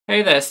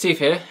Hey there, Steve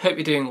here, hope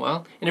you're doing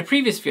well. In a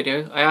previous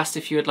video I asked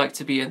if you would like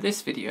to be in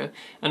this video,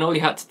 and all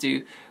you had to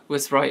do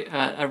was write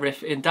a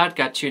riff in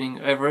DADGAD tuning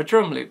over a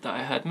drum loop that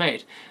I had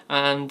made.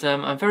 And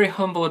I'm very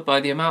humbled by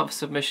the amount of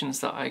submissions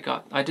that I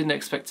got. I didn't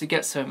expect to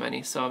get so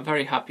many, so I'm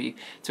very happy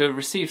to have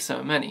received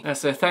so many.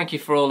 So thank you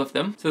for all of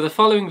them. So the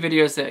following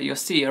videos that you'll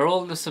see are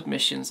all the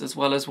submissions as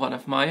well as one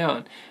of my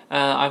own.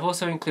 I've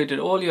also included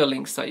all your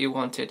links that you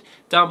wanted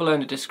down below in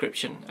the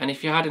description, and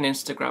if you had an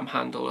Instagram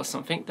handle or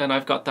something, then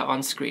I've got that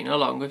on screen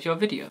along with your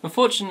video.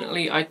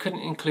 Unfortunately, I couldn't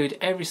include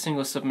every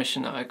single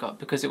submission that I got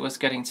because it was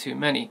getting too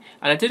many,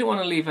 and I didn't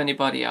want to leave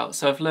anybody out,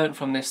 so I've learned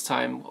from this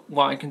time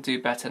what I can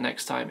do better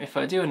next time if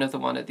I do another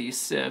one of these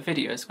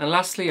videos. And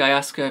lastly, I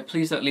ask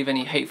please don't leave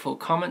any hateful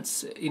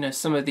comments. You know,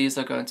 some of these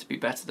are going to be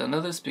better than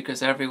others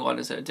because everyone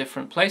is at a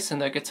different place in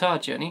their guitar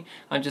journey.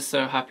 I'm just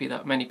so happy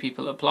that many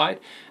people applied,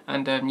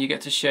 and you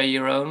get to share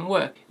your own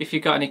work. If you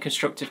got any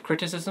constructive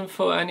criticism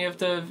for any of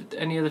the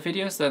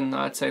videos, then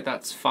I'd say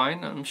that's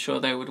fine. I'm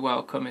sure they would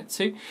welcome it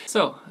too.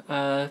 So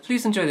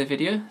please enjoy the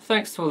video.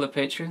 Thanks to all the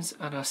patrons,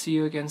 and I'll see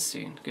you again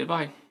soon.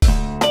 Goodbye.